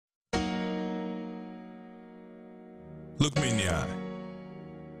Look me in the eye.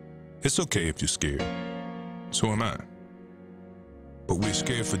 It's okay if you're scared. So am I. But we're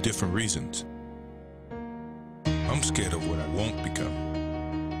scared for different reasons. I'm scared of what I won't become.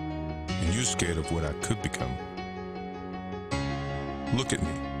 And you're scared of what I could become. Look at me.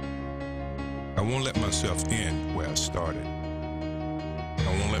 I won't let myself end where I started.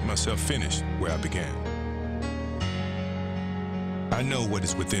 I won't let myself finish where I began. I know what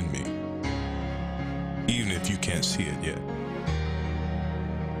is within me, even if you can't see it yet.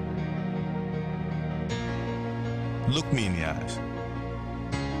 Look me in the eyes.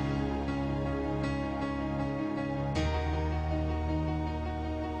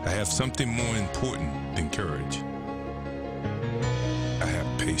 I have something more important than courage. I have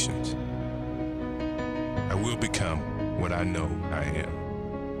patience. I will become what I know I am.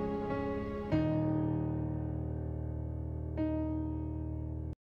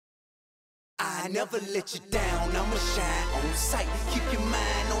 I never let you down, I'ma shine on sight. Keep your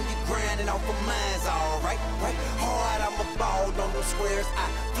mind on your grind and off of mine's alright, right? Hard, I'ma ball on those squares. I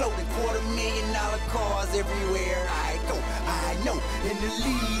float in $250,000 cars everywhere I go. I know in the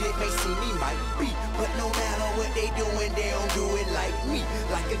lead it may seem me might be, but no matter what they doing, they don't do it like me.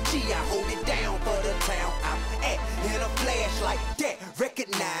 Like a G, I hold it down for the town I'm at. In a flash like that,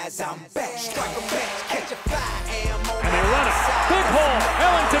 recognize I'm back. Strike a match, catch a fire, ammo. And they run it. Big hole.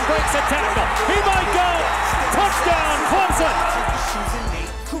 Ellington breaks a tackle. He might go. Touchdown, Clemson.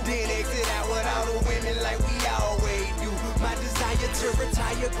 Then exit out with all the women like we always do. My desire to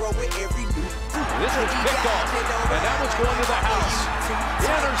retire grow with every new. This was picked off, and that was going to the house.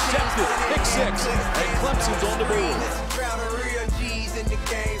 Intercepted. Pick six, and Clemson's on the board.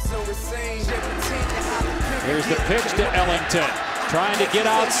 Here's the pitch to Ellington. Trying to get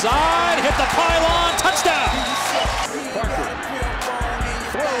outside. Hit the pylon. Touchdown. Parker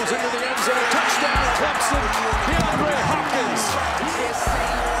throws into the end zone. Touchdown, Clemson. DeAndre Hopkins.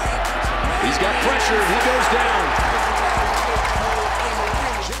 He's got pressure. He goes down.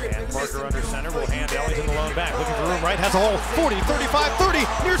 And Parker under center will hand Ellington the lone back. Looking for room right. Has a hole. 40, 35, 30.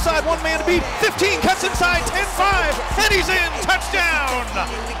 Near side. One man to beat. 15. Cuts inside. 10-5. And he's in. Touchdown.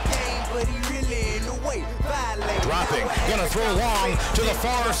 Dropping, gonna throw long to the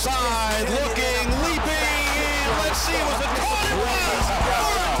far side, looking, leaping, and let's see, was it caught? It was!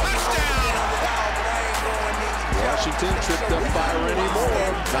 Touchdown! Washington tripped up by Rennie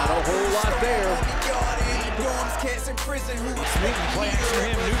Moore. Not a whole lot there. Sneaky play for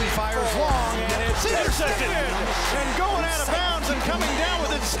him. Newton fires long, and it's intercepted. And going out of bounds and coming down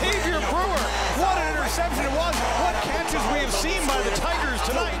with it, Xavier Brewer. What an interception it was. What catches we have seen by the Tigers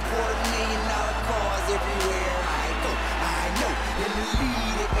tonight. Everywhere I go, I know in the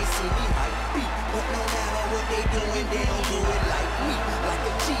lead it may seem me might be, but no matter what they doing, they don't do it like me. Like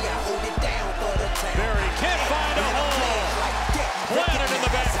a G, I hold it down for the town. Barry can't find a hole. Planted in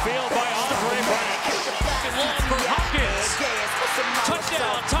the backfield by Andre Branch. And long for Hopkins.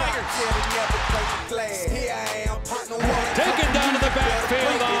 Touchdown, Tigers. Taken down to the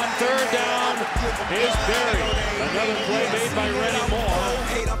backfield on third down is Barry. Another play made by Rennie Moore.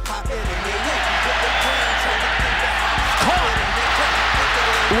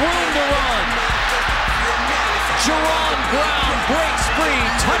 Room to run. Jerron Brown breaks free.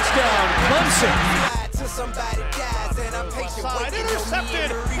 Touchdown, Clemson. Intercepted.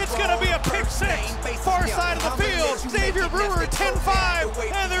 It's going to be a pick six. Far side of the field. Xavier Brewer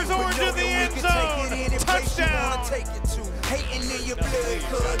 10-5. And there's Orange in the end zone. Touchdown. Hating in your blood,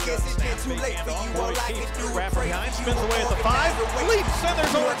 cuz guess it's been too late for you. All I can do Wrap behind, spins away at the 5, leaps, and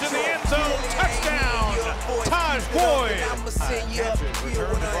there's Orange in the end zone. Touchdown, Taj Boyd.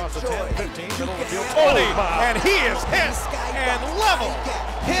 Return across the 10, 15, middle of the field, 20, and he is hit and level.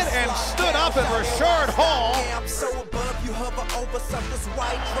 Hit and stood up at Rashard Hall. I'm so above you, hover over something's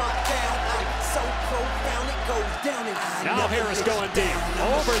white, drop down. I'm so profound, it goes down. Now Harris going deep.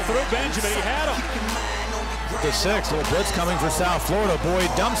 Overthrew Benjamin, he had him. The 6, little blitz coming for South Florida.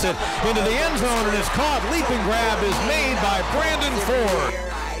 Boyd dumps it into the end zone and is caught. Leaping grab is made by Brandon Ford.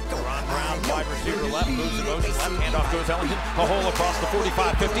 Ron Brown, wide receiver left, moves in motion left, handoff goes Ellington. A hole across the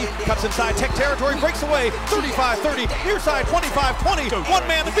 45-50, cuts inside Tech territory, breaks away, 35-30, near side 25-20. One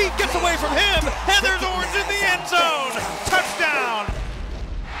man to beat, gets away from him, and there's Orange in the end zone. Touchdown.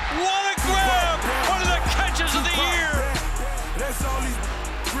 What a grab! One of the catches of the year. That's all he's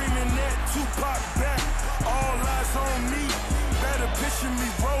screaming at Tupac back. All eyes on me, better picture me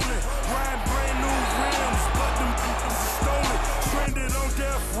rolling, riding brand new rims, but them stolen, stranded on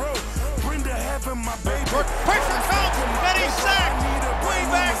death row, bring to heaven my baby. Pressure comes, and he's sacked way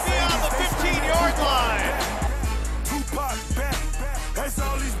back beyond the 15-yard line. Tupac back, that's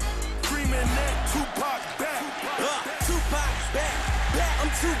all he's screaming at Tupac back.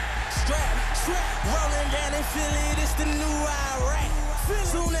 too strapped, rolling down in Philly, it's the new Iraq.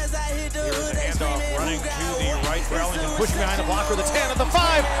 Soon as I hit the hood, they screaming, running to the right for Ellington, push behind the blocker, the 10 and the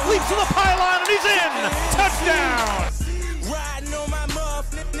 5, leaps to the pylon, and he's in! Touchdown!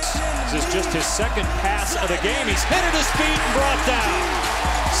 This is just his second pass of the game. He's hit at his feet and brought down.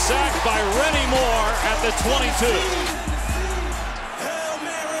 Sacked by Rennie Moore at the 22.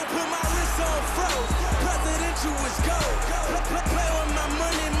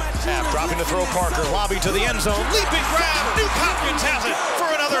 Dropping to throw Parker, lobby to the end zone, leaping grab, Duke Hopkins has it for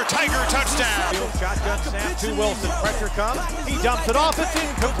another Tiger touchdown. Shotgun snap to Wilson, pressure comes, he dumps it off, it's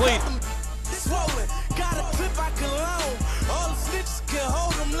incomplete.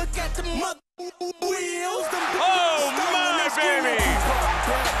 Oh my baby!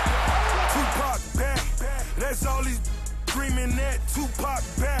 Tupac back, that's all he's screaming at. Tupac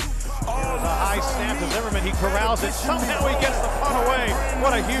back. There's a high snap to Zimmerman, he corrals it, somehow he gets the punt away.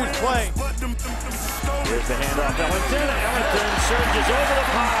 What a huge play. Here's the handoff, Ellington surges over the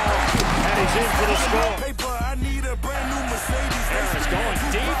pile, and he's in for the score. Aaron's going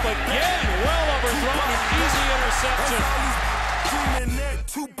deep again, well overthrown, an easy interception.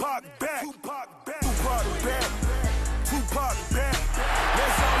 Tupac back, Tupac back, Tupac back, Tupac back.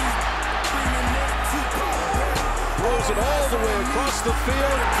 That's all he's screaming at. Tupac back. Throws it all the way across the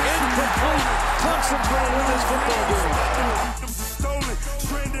field, incomplete. Clemson's going to win this football game. Stolen,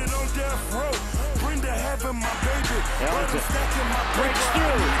 stranded on death row. Brenda having my baby. Ellington breaks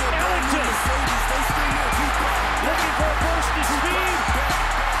through. Ellington looking for a burst of speed.